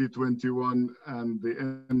 2021 and the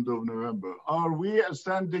end of November. Are we a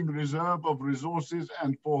standing reserve of resources,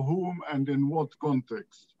 and for whom and in what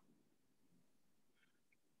context?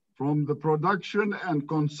 From the production and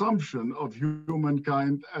consumption of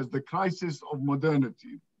humankind as the crisis of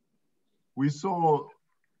modernity, we saw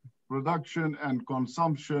production and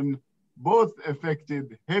consumption both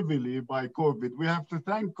affected heavily by COVID. We have to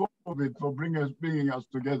thank COVID for bringing us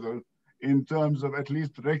together in terms of at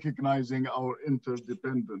least recognizing our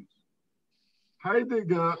interdependence.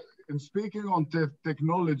 Heidegger, in speaking on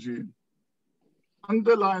technology,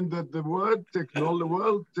 underlined that the word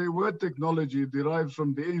technology derives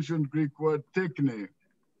from the ancient Greek word techne,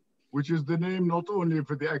 which is the name not only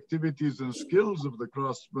for the activities and skills of the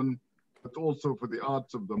craftsman, but also for the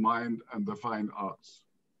arts of the mind and the fine arts.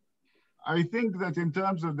 I think that in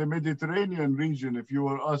terms of the Mediterranean region, if you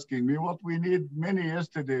were asking me, what we need many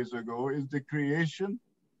yesterdays ago is the creation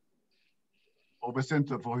of a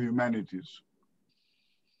center for humanities.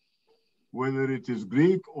 Whether it is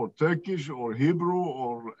Greek or Turkish or Hebrew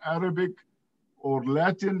or Arabic or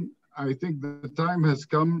Latin, I think the time has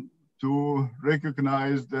come to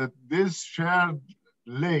recognize that this shared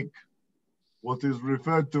lake, what is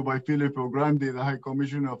referred to by Filippo Grandi, the High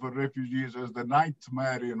Commissioner for Refugees, as the Night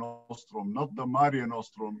Mare Nostrum, not the Mare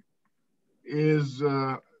Nostrum, is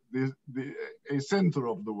a center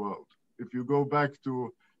of the world. If you go back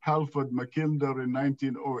to Halford Mackinder in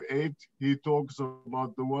 1908, he talks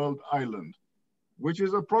about the world island, which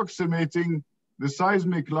is approximating the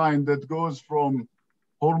seismic line that goes from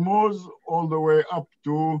Hormuz all the way up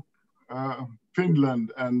to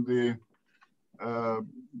Finland and the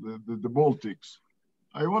Baltics.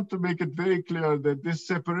 I want to make it very clear that this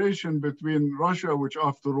separation between Russia, which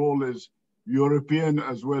after all is European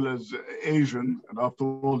as well as Asian, and after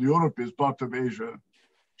all Europe is part of Asia,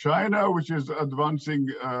 China, which is advancing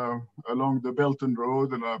along the Belt and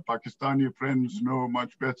Road, and our Pakistani friends know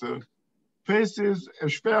much better, faces a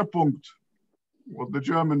Schwerpunkt, what the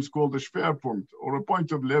Germans call the Schwerpunkt, or a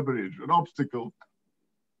point of leverage, an obstacle,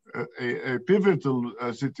 a pivotal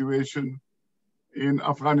situation in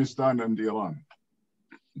Afghanistan and Iran.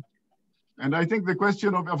 And I think the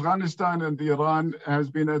question of Afghanistan and Iran has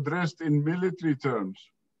been addressed in military terms,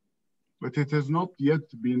 but it has not yet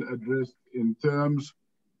been addressed in terms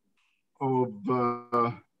of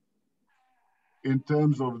the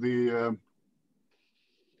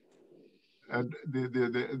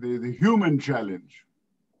human challenge.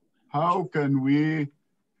 How can we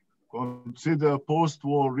consider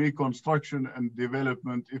post-war reconstruction and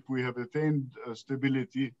development if we have attained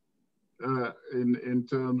stability in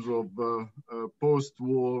terms of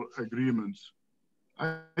post-war agreements?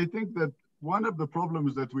 I think that one of the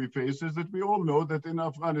problems that we face is that we all know that in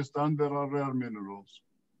Afghanistan there are rare minerals.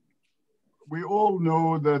 We all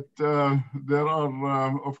know that there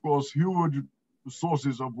are, of course, huge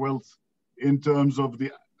sources of wealth in terms of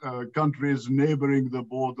the countries neighboring the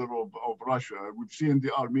border of Russia. We've seen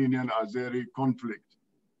the Armenian-Azeri conflict.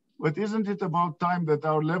 But isn't it about time that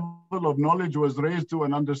our level of knowledge was raised to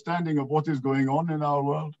an understanding of what is going on in our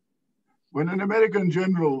world? When an American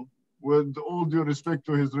general, with all due respect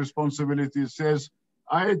to his responsibilities, says,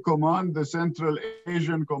 I command the Central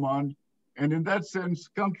Asian Command, and in that sense,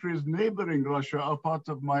 countries neighboring Russia are part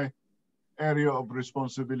of my area of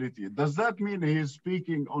responsibility. Does that mean he is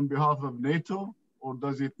speaking on behalf of NATO, or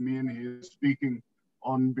does it mean he is speaking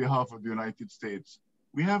on behalf of the United States?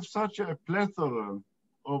 We have such a plethora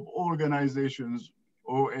of organizations,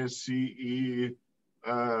 OSCE,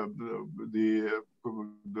 the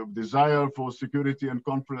desire for security and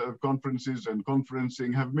conferences and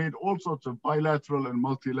conferencing have made all sorts of bilateral and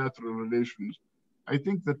multilateral relations. I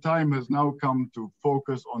think the time has now come to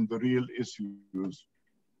focus on the real issues.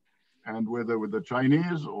 And whether with the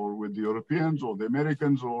Chinese or with the Europeans or the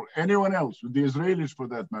Americans or anyone else, with the Israelis for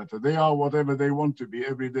that matter, they are whatever they want to be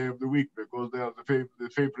every day of the week because they are the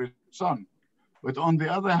favorite son. But on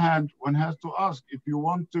the other hand, one has to ask, if you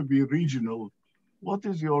want to be regional, what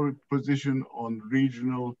is your position on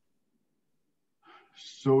regional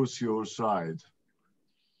socio-side?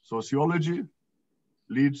 Sociology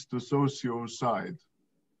leads to socio-side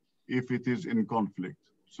if it is in conflict.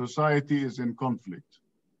 Society is in conflict.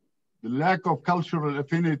 The lack of cultural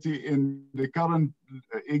affinity in the current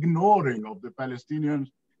ignoring of the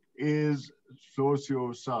Palestinians is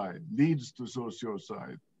socio-side, leads to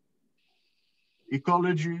socio-side.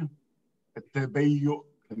 Ecology, التبيؤ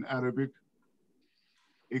in Arabic.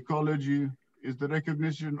 Ecology is the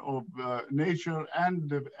recognition of nature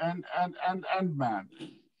and man.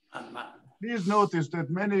 Please notice that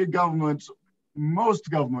many governments, most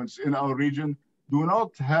governments in our region, do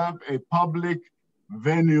not have a public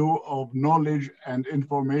venue of knowledge and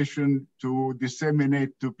information to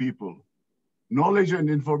disseminate to people. Knowledge and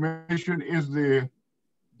information is the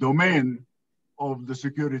domain of the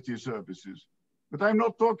security services. But I'm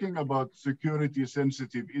not talking about security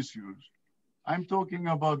sensitive issues. I'm talking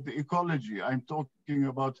about the ecology. I'm talking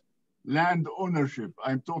about land ownership.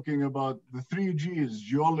 I'm talking about the 3 Gs,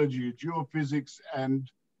 geology, geophysics, and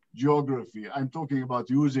geography. I'm talking about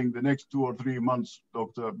using the next 2 or 3 months,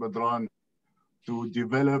 Dr. Badran, to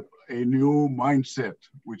develop a new mindset,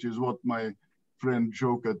 which is what my friend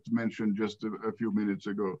Jokat mentioned just a few minutes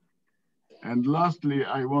ago. And lastly,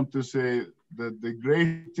 I want to say that the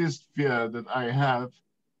greatest fear that I have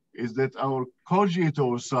is that our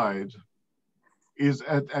cogito side is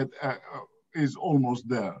is almost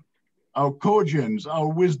there. Our cogence, our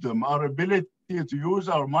wisdom, our ability to use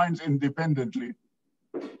our minds independently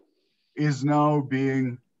is now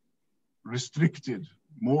being restricted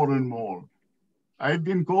more and more. I've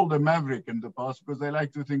been called a maverick in the past because I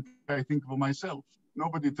like to think I think for myself.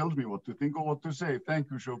 Nobody tells me what to think or what to say.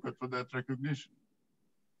 Thank you, Shaukat, for that recognition.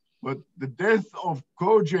 But the death of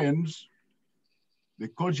cogens, the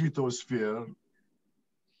cogitosphere,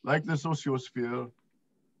 like the sociosphere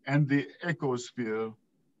and the ecosphere,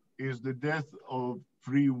 is the death of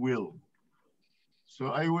free will. So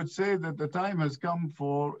I would say that the time has come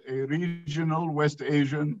for a regional West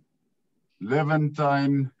Asian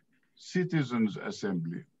Levantine Citizens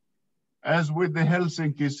Assembly. As with the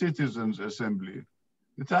Helsinki Citizens Assembly,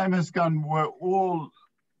 the time has come where all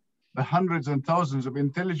the hundreds and thousands of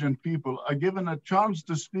intelligent people are given a chance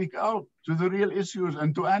to speak out to the real issues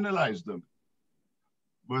and to analyze them.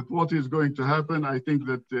 But what is going to happen, I think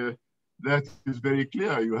that that is very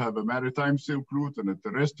clear. You have a maritime Silk Route and a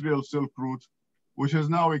terrestrial Silk Route, which has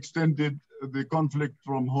now extended the conflict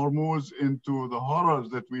from Hormuz into the horrors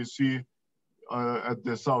that we see at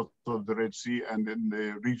the south of the Red Sea and in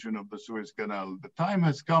the region of the Suez Canal. The time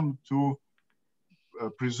has come to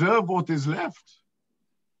preserve what is left.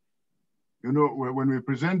 You know, when we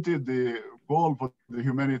presented the call for the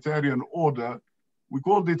humanitarian order, we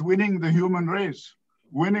called it winning the human race.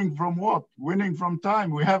 Winning from what? Winning from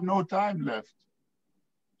time. We have no time left.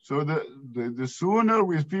 So the sooner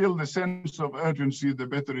we feel the sense of urgency, the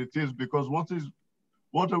better it is, because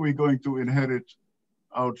what are we going to inherit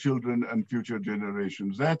our children and future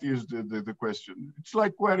generations? That is the question. It's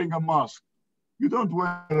like wearing a mask. You don't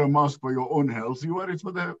wear a mask for your own health, you wear it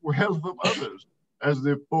for the health of others. As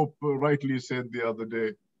the Pope rightly said the other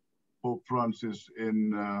day, Pope Francis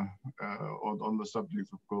on the subject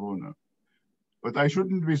of Corona. But I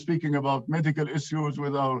shouldn't be speaking about medical issues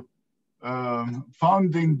with our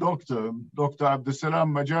founding doctor, Dr.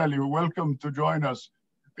 Salam Majali. Welcome to join us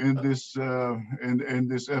in this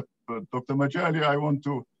effort. Dr. Majali, I want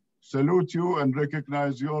to salute you and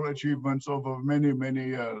recognize your achievements over many, many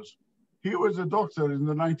years. He was a doctor in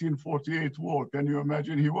the 1948 war. Can you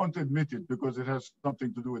imagine? He won't admit it because it has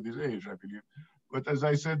something to do with his age, I believe. But as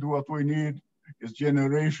I said, what we need is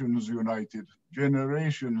generations united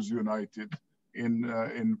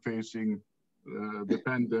in facing the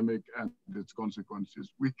pandemic and its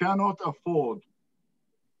consequences. We cannot afford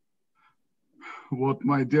what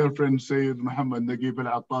my dear friend Sayyid Muhammad Naguib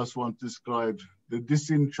al-Attas once described, the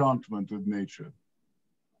disenchantment with nature.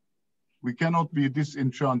 We cannot be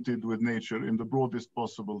disenchanted with nature in the broadest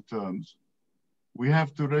possible terms. We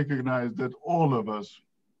have to recognize that all of us,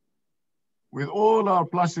 with all our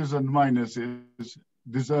pluses and minuses,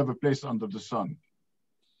 deserve a place under the sun.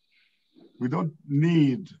 We don't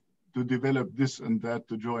need to develop this and that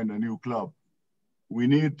to join a new club. We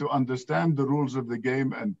need to understand the rules of the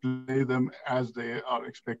game and play them as they are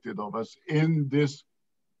expected of us in this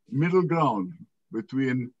middle ground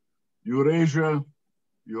between Eurasia,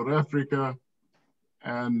 Eurafrica,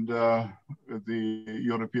 and the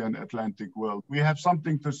European Atlantic world. We have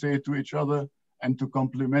something to say to each other and to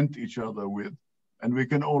complement each other with. And we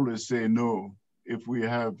can always say no if we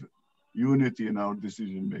have unity in our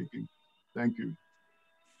decision making. Thank you.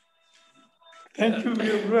 Thank you,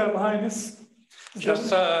 Your Royal Highness.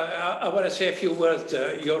 Just, I want to say a few words,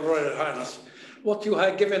 Your Royal Highness. What you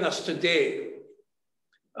have given us today,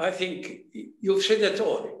 I think you've said it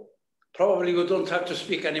all. Probably you don't have to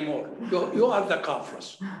speak anymore. You are the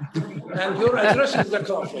conference, and your address is the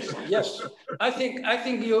conference. Yes, I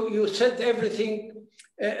think you said everything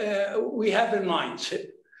we have in mind,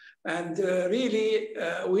 and really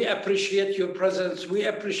we appreciate your presence. We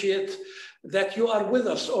appreciate that you are with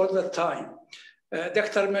us all the time.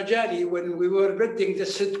 Dr. Majali, when we were building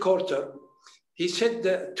this headquarters, he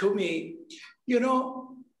said to me, you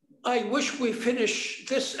know, I wish we finish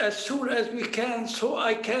this as soon as we can so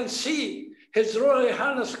I can see His Royal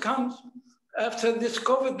Highness comes after this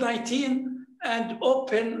COVID-19 and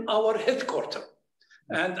open our headquarters.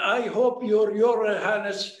 And I hope, Your Royal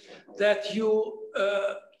Highness, that you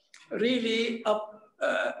really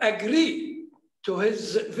agree to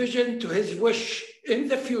his vision, to his wish in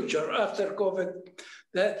the future after COVID,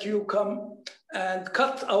 that you come and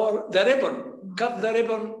cut the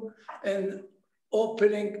ribbon in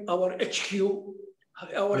opening our HQ,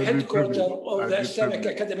 our headquarters of the Islamic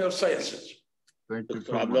Academy of Sciences. Thank you.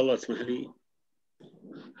 Dr. Abdullah,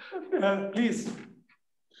 please.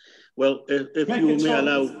 Well, if you may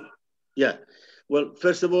allow, yeah. Well,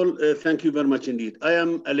 first of all, thank you very much indeed. I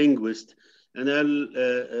am a linguist, and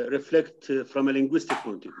I'll reflect from a linguistic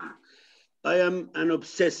point of view. I am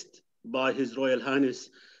obsessed by His Royal Highness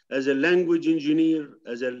as a language engineer,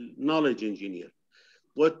 as a knowledge engineer.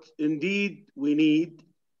 what indeed we need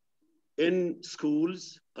in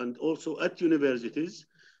schools and also at universities,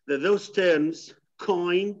 that those terms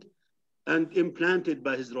coined and implanted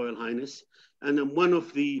by His Royal Highness, and I'm one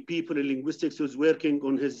of the people in linguistics who's working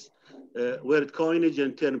on his word coinage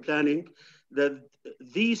and term planning, that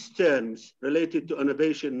these terms related to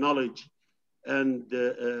innovation, knowledge, and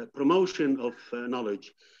promotion of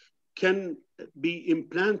knowledge can be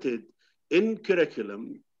implanted in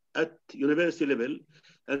curriculum at university level.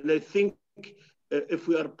 And I think if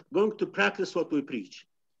we are going to practice what we preach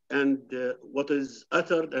and what is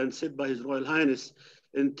uttered and said by His Royal Highness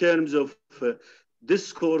in terms of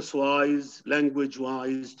discourse-wise,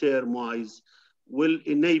 language-wise, term-wise, will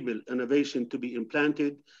enable innovation to be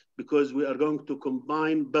implanted, because we are going to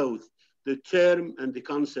combine both the term and the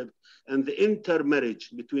concept and the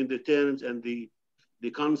intermarriage between the terms and the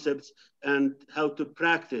concepts, and how to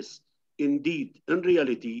practice indeed, in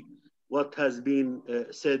reality, what has been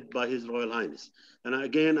said by His Royal Highness. And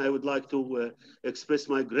again, I would like to express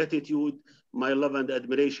my gratitude, my love and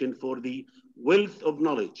admiration for the wealth of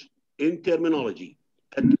knowledge in terminology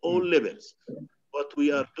at all levels. What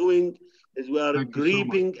we are doing is we are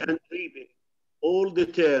grouping and reaping all the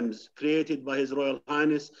terms created by His Royal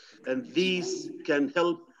Highness, and these can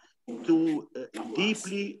help to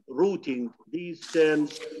deeply rooting these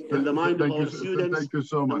terms in the mind of our students, thank you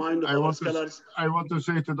so much. the mind of our scholars. I want to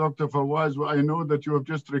say to Dr. Fawaz, I know that you have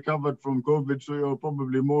just recovered from COVID, so you're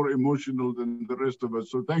probably more emotional than the rest of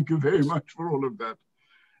us. So thank you very much for all of that.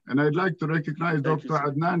 And I'd like to recognize Dr.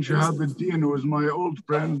 Adnan Shahabuddin, who is my old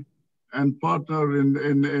friend and partner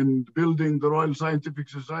in building the Royal Scientific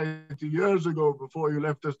Society years ago, before you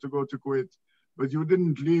left us to go to Kuwait. But you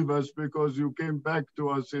didn't leave us, because you came back to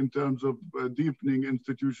us in terms of deepening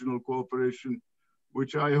institutional cooperation,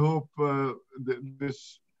 which I hope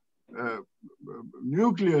this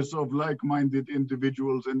nucleus of like-minded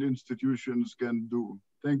individuals and institutions can do.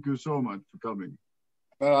 Thank you so much for coming.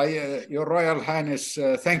 Well, Your Royal Highness,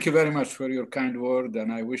 thank you very much for your kind word,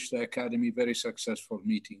 and I wish the Academy very successful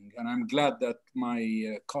meeting. And I'm glad that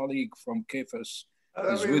my colleague from KFS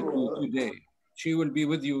is with you today. She will be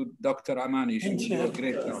with you, Dr. Amani. She will do a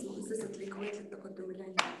great job.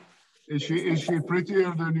 Is she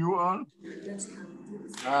prettier than you are?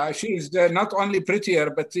 She is not only prettier,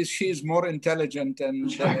 but she is more intelligent and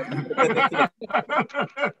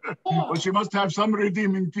well, she must have some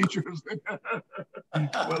redeeming features.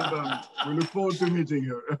 Well done. We look forward to meeting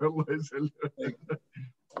her.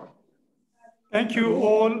 Thank you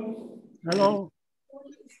all. Hello.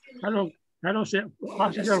 Hello. Hello,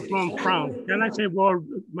 Officer from France. Can I say a word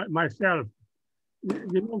myself?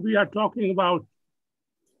 You know, we are talking about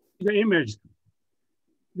the image.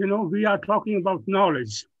 You know, we are talking about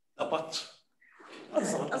knowledge.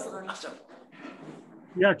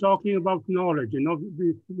 We are talking about knowledge. You know,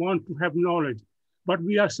 we want to have knowledge, but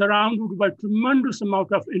we are surrounded by tremendous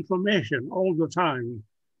amount of information all the time.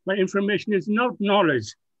 But information is not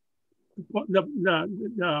knowledge.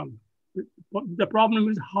 The problem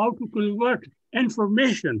is how to convert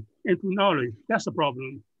information into knowledge. That's the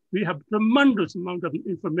problem. We have tremendous amount of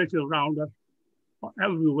information around us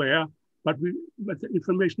everywhere, but the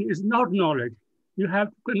information is not knowledge. You have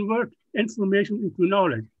to convert information into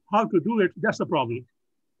knowledge. How to do it, that's the problem.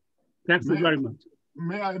 Thank you very much.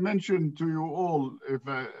 May I mention to you all, if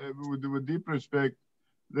with deep respect,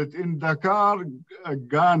 that in Dakar,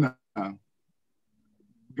 Ghana,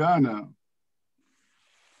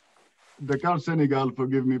 Dakar, Senegal,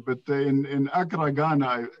 forgive me, but in Accra,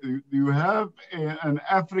 Ghana, you have an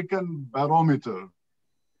African barometer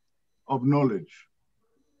of knowledge,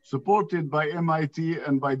 supported by MIT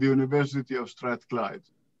and by the University of Strathclyde.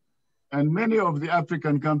 And many of the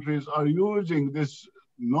African countries are using this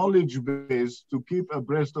knowledge base to keep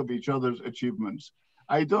abreast of each other's achievements.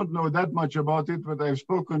 I don't know that much about it, but I've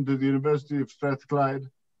spoken to the University of Strathclyde,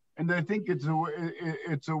 and I think it's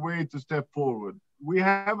a way to step forward. We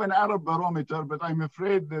have an Arab barometer, but I'm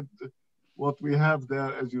afraid that what we have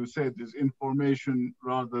there, as you said, is information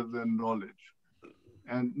rather than knowledge.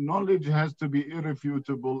 And knowledge has to be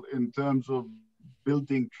irrefutable in terms of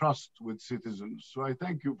building trust with citizens. So I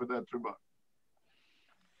thank you for that remark.